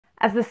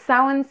As the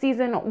Samhain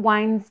season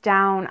winds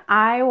down,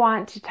 I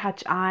want to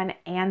touch on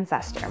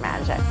ancestor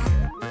magic.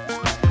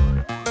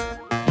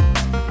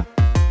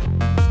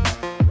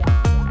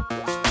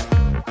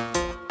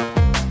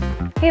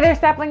 Hey there,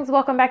 saplings.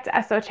 Welcome back to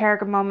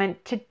Esoteric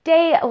Moment.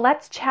 Today,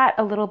 let's chat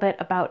a little bit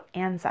about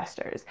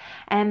ancestors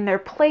and their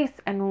place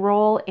and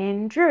role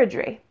in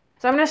Druidry.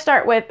 So I'm going to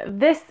start with,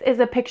 this is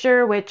a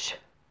picture which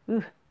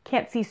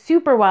can't see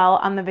super well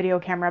on the video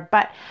camera,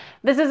 but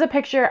this is a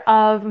picture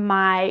of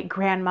my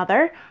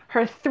grandmother,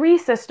 her 3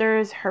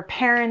 sisters, her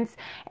parents,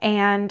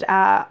 and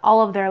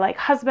all of their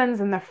husbands,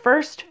 and the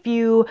first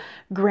few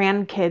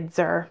grandkids,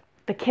 or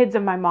the kids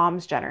of my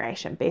mom's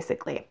generation,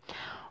 basically.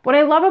 What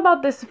I love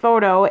about this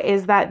photo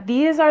is that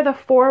these are the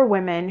 4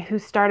 women who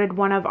started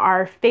one of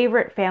our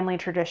favorite family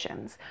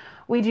traditions.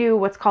 We do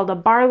what's called a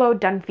Barlow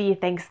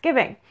Dunphy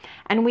Thanksgiving,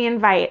 and we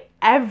invite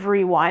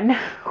everyone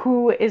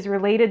who is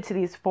related to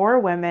these 4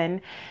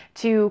 women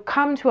to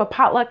come to a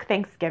potluck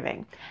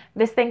Thanksgiving.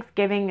 This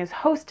Thanksgiving is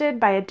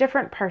hosted by a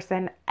different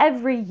person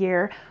every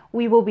year.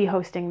 We will be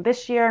hosting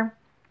this year,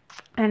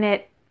 and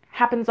it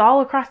happens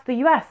all across the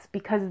US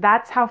because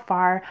that's how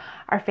far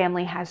our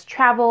family has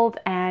traveled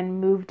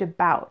and moved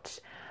about.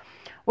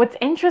 What's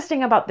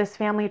interesting about this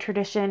family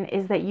tradition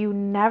is that you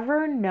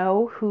never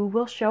know who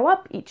will show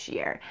up each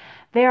year.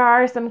 There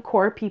are some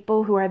core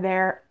people who are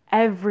there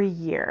every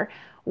year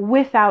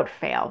without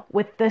fail,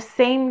 with the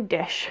same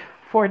dish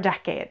for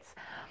decades.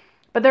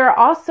 But there are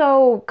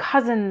also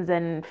cousins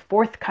and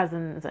 4th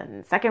cousins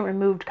and 2nd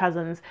removed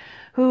cousins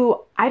who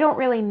I don't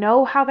really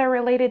know how they're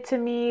related to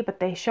me, but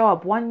they show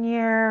up 1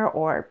 year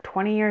or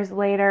 20 years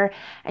later,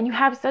 and you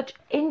have such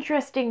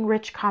interesting,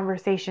 rich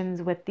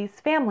conversations with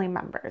these family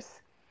members.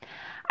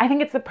 I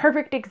think it's the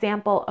perfect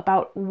example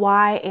about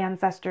why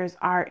ancestors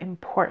are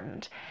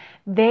important.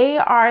 They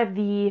are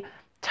the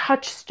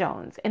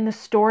touchstones in the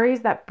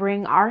stories that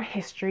bring our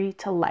history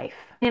to life.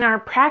 In our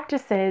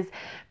practices,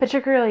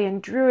 particularly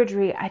in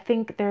Druidry, I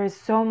think there is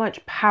so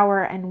much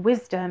power and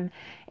wisdom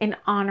in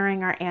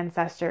honoring our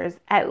ancestors,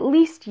 at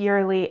least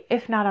yearly,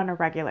 if not on a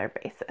regular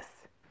basis.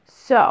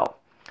 So,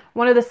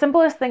 one of the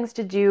simplest things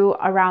to do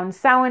around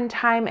Samhain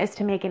time is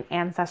to make an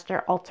ancestor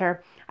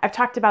altar. I've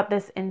talked about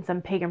this in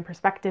some pagan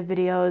perspective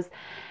videos,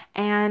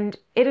 and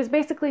it is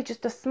basically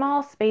just a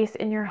small space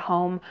in your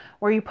home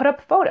where you put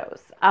up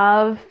photos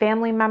of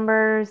family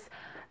members,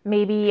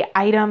 maybe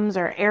items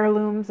or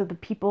heirlooms of the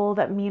people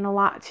that mean a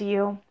lot to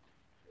you.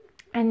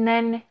 And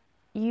then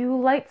you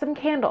light some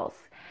candles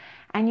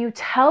and you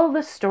tell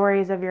the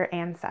stories of your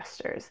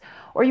ancestors,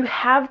 or you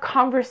have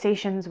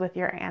conversations with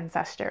your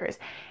ancestors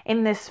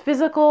in this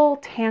physical,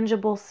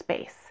 tangible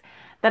space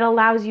that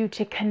allows you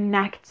to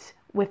connect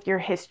with your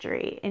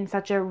history in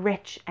such a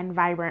rich and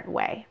vibrant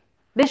way.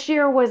 This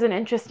year was an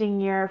interesting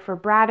year for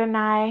Brad and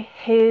I.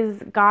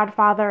 His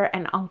godfather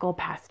and uncle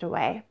passed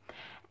away,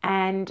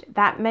 and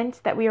that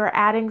meant that we were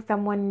adding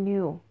someone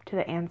new to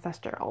the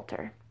ancestor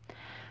altar,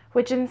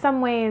 which in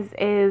some ways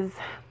is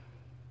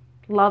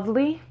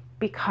lovely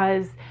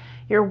because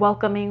you're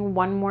welcoming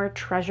one more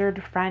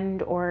treasured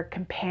friend or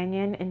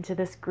companion into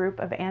this group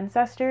of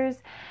ancestors,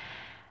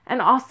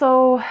 and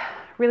also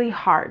really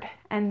hard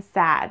and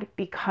sad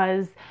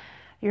because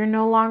you're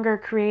no longer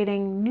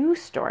creating new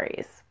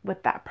stories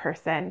with that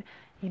person.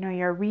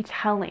 You're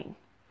retelling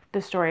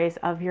the stories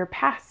of your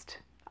past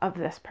of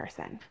this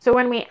person. So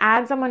when we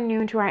add someone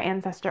new to our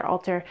ancestor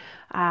altar,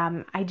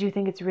 I do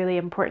think it's really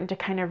important to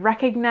kind of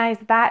recognize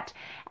that.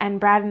 And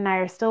Brad and I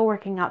are still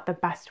working out the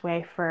best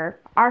way for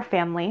our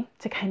family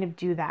to kind of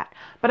do that.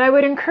 But I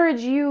would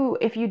encourage you,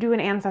 if you do an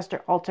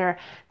ancestor altar,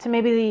 to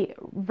maybe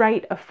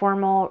write a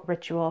formal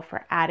ritual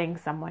for adding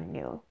someone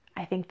new.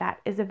 I think that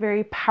is a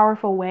very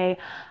powerful way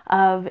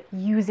of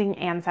using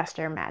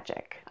ancestor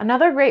magic.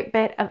 Another great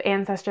bit of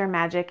ancestor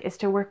magic is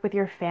to work with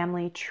your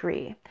family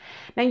tree.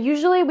 Now,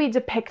 usually we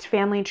depict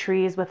family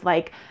trees with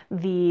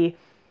the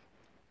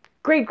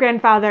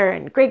great-grandfather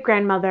and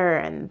great-grandmother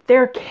and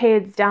their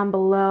kids down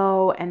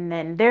below, and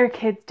then their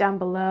kids down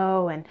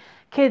below, and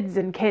kids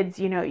and kids.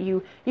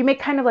 You make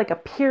kind of like a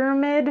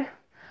pyramid,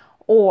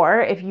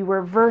 or if you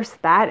reverse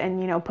that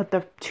and put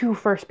the 2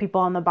 first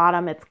people on the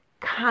bottom, it's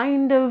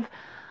kind of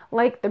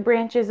like the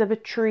branches of a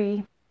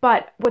tree.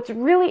 But what's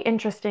really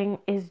interesting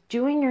is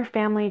doing your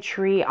family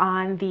tree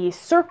on the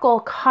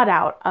circle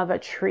cutout of a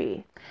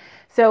tree.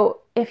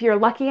 So if you're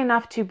lucky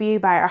enough to be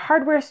by a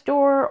hardware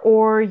store,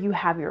 or you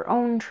have your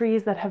own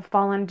trees that have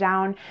fallen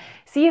down,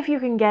 see if you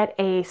can get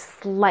a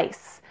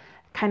slice,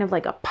 kind of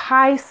like a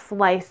pie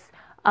slice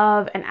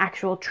of an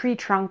actual tree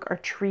trunk or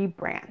tree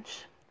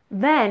branch.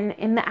 Then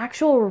in the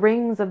actual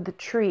rings of the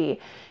tree,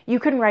 you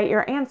can write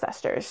your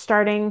ancestors,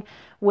 starting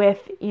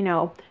with,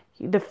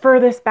 the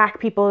furthest back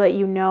people that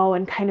you know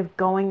and kind of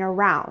going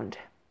around.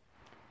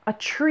 A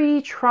tree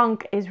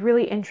trunk is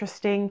really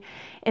interesting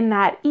in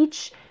that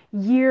each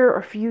year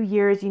or few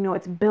years,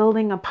 it's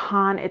building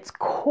upon its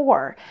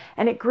core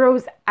and it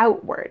grows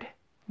outward.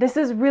 This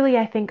is really,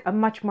 I think, a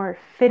much more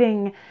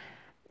fitting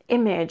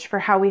image for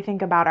how we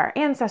think about our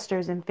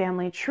ancestors and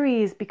family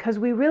trees, because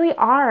we really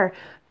are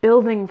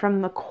building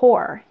from the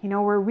core.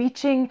 We're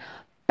reaching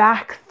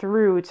back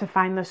through to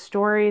find the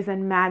stories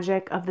and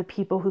magic of the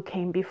people who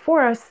came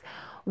before us,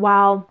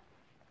 while,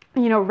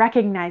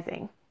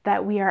 recognizing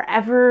that we are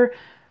ever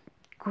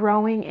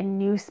growing in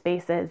new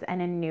spaces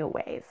and in new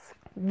ways.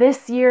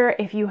 This year,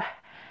 if you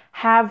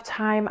have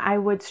time, I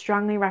would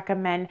strongly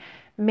recommend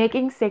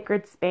making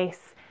sacred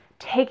space,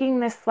 taking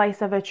this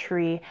slice of a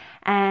tree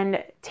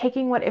and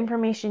taking what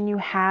information you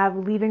have,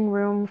 leaving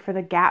room for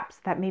the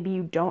gaps that maybe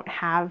you don't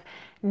have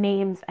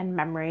names and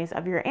memories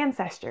of your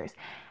ancestors,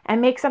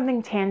 and make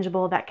something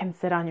tangible that can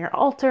sit on your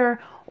altar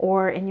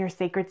or in your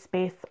sacred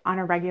space on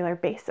a regular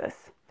basis.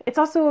 It's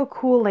also a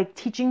cool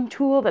teaching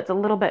tool that's a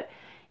little bit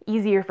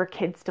easier for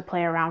kids to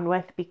play around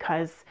with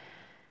because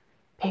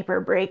paper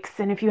breaks.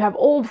 And if you have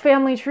old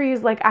family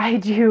trees like I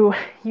do,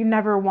 you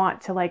never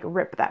want to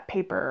rip that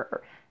paper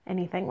or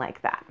anything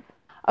like that.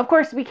 Of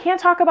course, we can't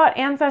talk about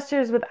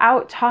ancestors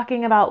without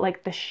talking about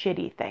the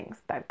shitty things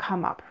that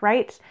come up,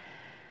 right?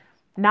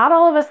 Not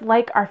all of us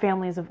like our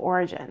families of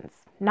origins.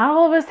 Not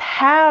all of us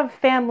have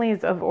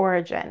families of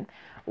origin.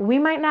 We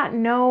might not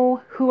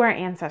know who our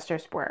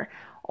ancestors were,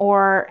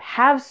 or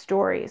have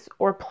stories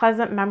or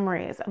pleasant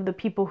memories of the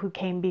people who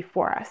came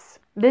before us.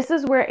 This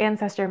is where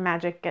ancestor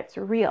magic gets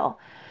real,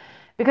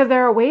 because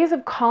there are ways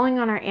of calling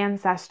on our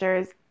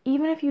ancestors,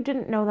 even if you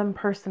didn't know them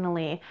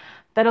personally,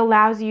 that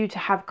allows you to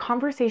have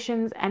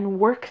conversations and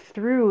work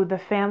through the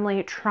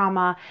family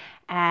trauma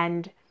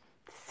and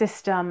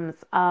systems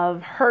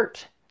of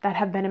hurt that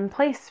have been in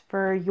place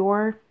for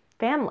your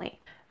family.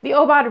 The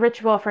Obad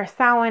ritual for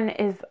Samhain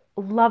is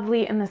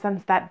lovely in the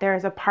sense that there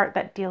is a part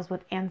that deals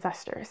with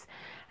ancestors.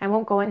 I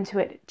won't go into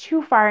it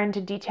too far into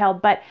detail,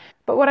 but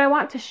what I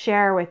want to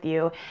share with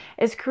you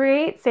is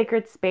create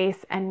sacred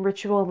space and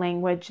ritual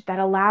language that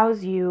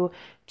allows you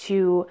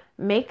to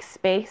make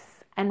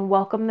space and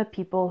welcome the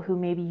people who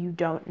maybe you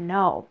don't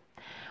know.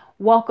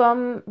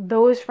 Welcome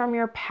those from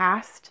your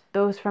past,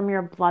 those from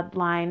your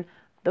bloodline,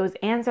 those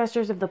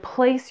ancestors of the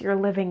place you're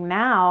living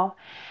now,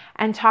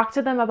 and talk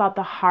to them about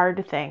the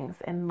hard things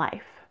in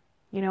life.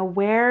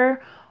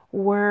 Where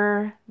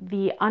were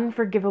the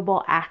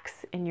unforgivable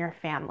acts in your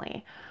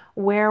family?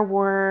 Where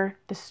were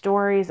the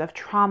stories of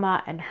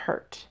trauma and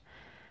hurt?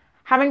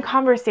 Having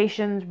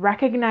conversations,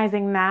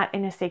 recognizing that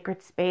in a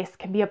sacred space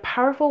can be a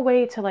powerful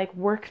way to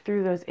work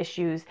through those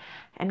issues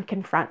and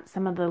confront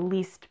some of the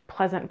least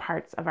pleasant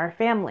parts of our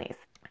families.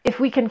 If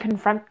we can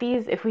confront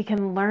these, if we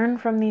can learn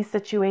from these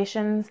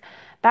situations,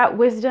 that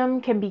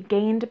wisdom can be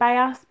gained by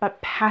us,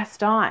 but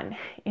passed on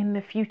in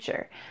the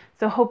future.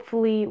 So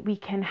hopefully we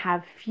can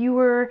have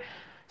fewer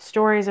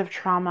stories of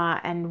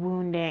trauma and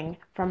wounding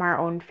from our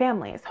own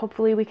families.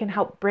 Hopefully we can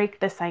help break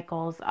the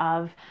cycles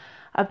of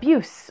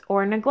abuse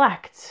or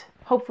neglect.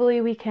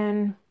 Hopefully we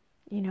can,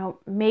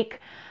 make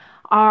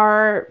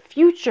our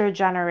future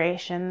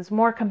generations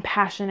more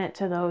compassionate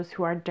to those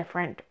who are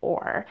different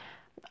or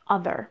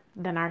other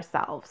than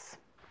ourselves.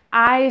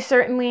 I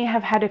certainly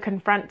have had to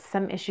confront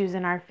some issues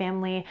in our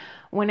family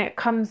when it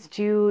comes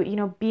to,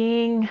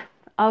 being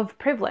of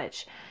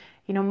privilege.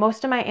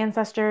 Most of my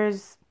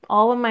ancestors,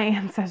 all of my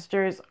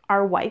ancestors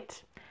are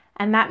white.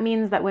 And that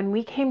means that when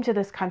we came to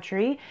this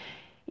country,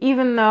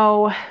 even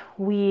though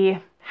we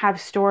have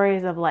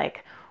stories of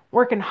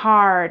working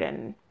hard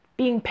and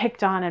being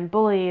picked on and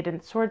bullied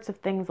and sorts of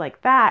things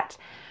like that,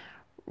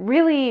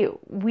 really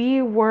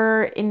we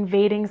were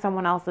invading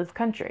someone else's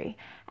country.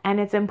 And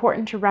it's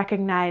important to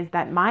recognize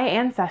that my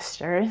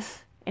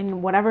ancestors,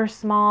 in whatever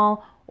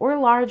small or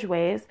large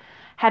ways,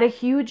 had a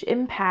huge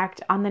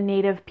impact on the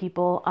native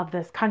people of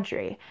this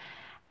country.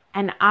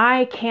 And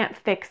I can't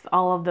fix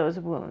all of those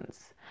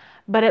wounds.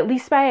 But at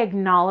least by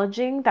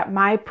acknowledging that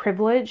my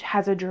privilege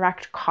has a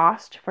direct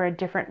cost for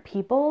different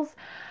peoples,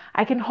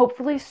 I can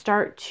hopefully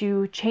start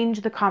to change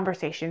the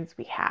conversations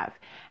we have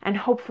and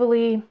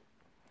hopefully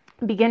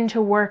begin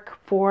to work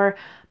for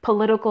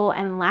political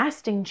and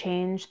lasting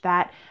change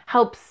that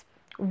helps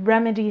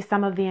remedy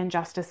some of the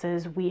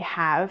injustices we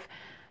have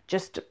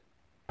just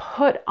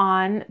put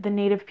on the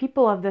native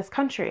people of this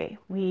country.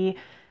 We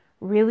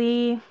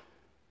really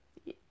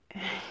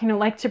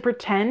like to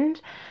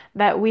pretend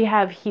that we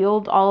have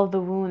healed all of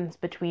the wounds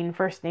between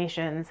First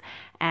Nations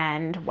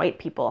and white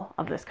people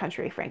of this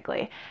country,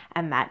 frankly.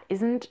 And that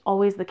isn't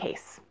always the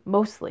case.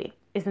 Mostly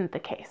isn't the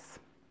case.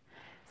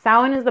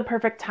 Samhain is the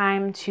perfect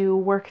time to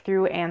work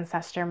through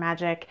ancestor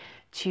magic,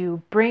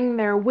 to bring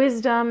their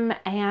wisdom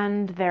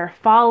and their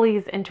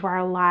follies into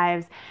our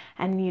lives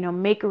and,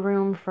 make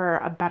room for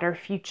a better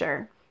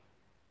future.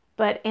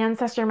 But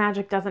ancestor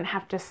magic doesn't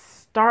have to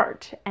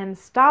start and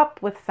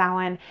stop with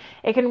Samhain.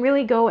 It can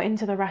really go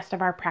into the rest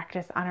of our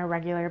practice on a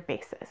regular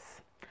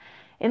basis.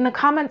 In the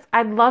comments,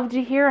 I'd love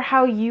to hear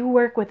how you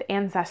work with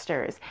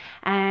ancestors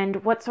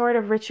and what sort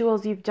of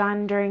rituals you've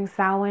done during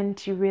Samhain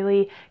to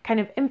really kind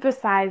of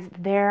emphasize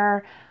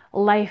their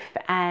life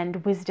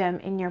and wisdom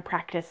in your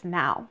practice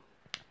now.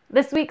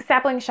 This week's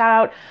sapling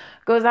shout out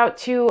goes out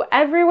to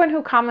everyone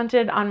who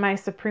commented on my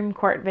Supreme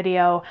Court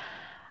video.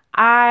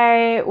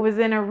 I was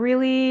in a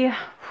really,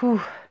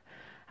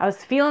 I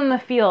was feeling the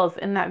feels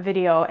in that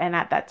video and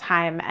at that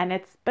time, and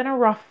it's been a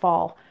rough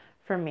fall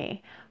for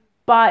me.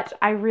 But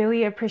I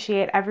really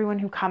appreciate everyone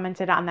who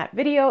commented on that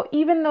video,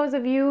 even those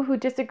of you who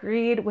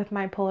disagreed with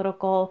my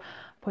political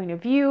point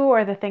of view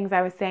or the things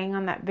I was saying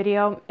on that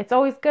video. It's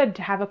always good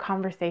to have a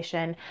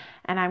conversation,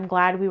 and I'm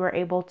glad we were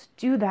able to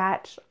do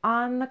that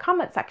on the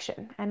comment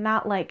section and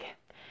not like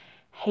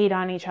hate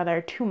on each other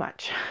too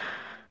much.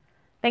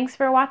 Thanks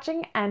for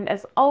watching, and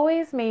as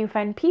always, may you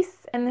find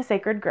peace in the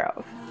sacred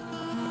grove.